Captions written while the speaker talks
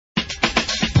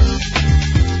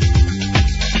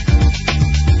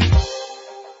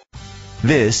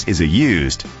This is a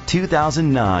used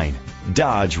 2009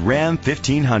 Dodge Ram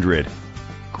 1500.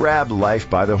 Grab life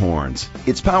by the horns.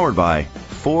 It's powered by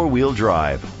four-wheel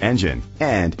drive engine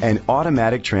and an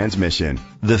automatic transmission.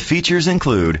 The features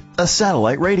include a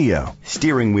satellite radio,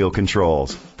 steering wheel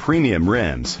controls, premium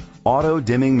rims,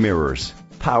 auto-dimming mirrors,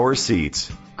 power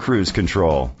seats, cruise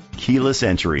control, keyless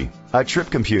entry, a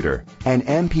trip computer, an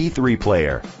MP3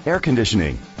 player, air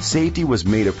conditioning. Safety was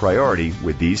made a priority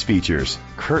with these features: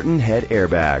 curtain head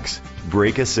airbags,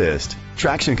 brake assist,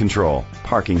 traction control,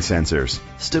 parking sensors,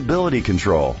 stability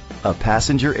control, a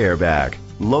passenger airbag,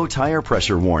 low tire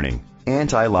pressure warning,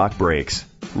 anti-lock brakes.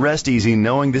 Rest easy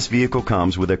knowing this vehicle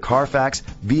comes with a Carfax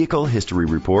Vehicle History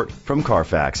Report from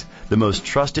Carfax, the most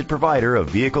trusted provider of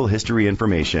vehicle history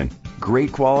information.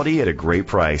 Great quality at a great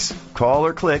price. Call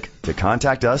or click to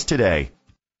contact us today.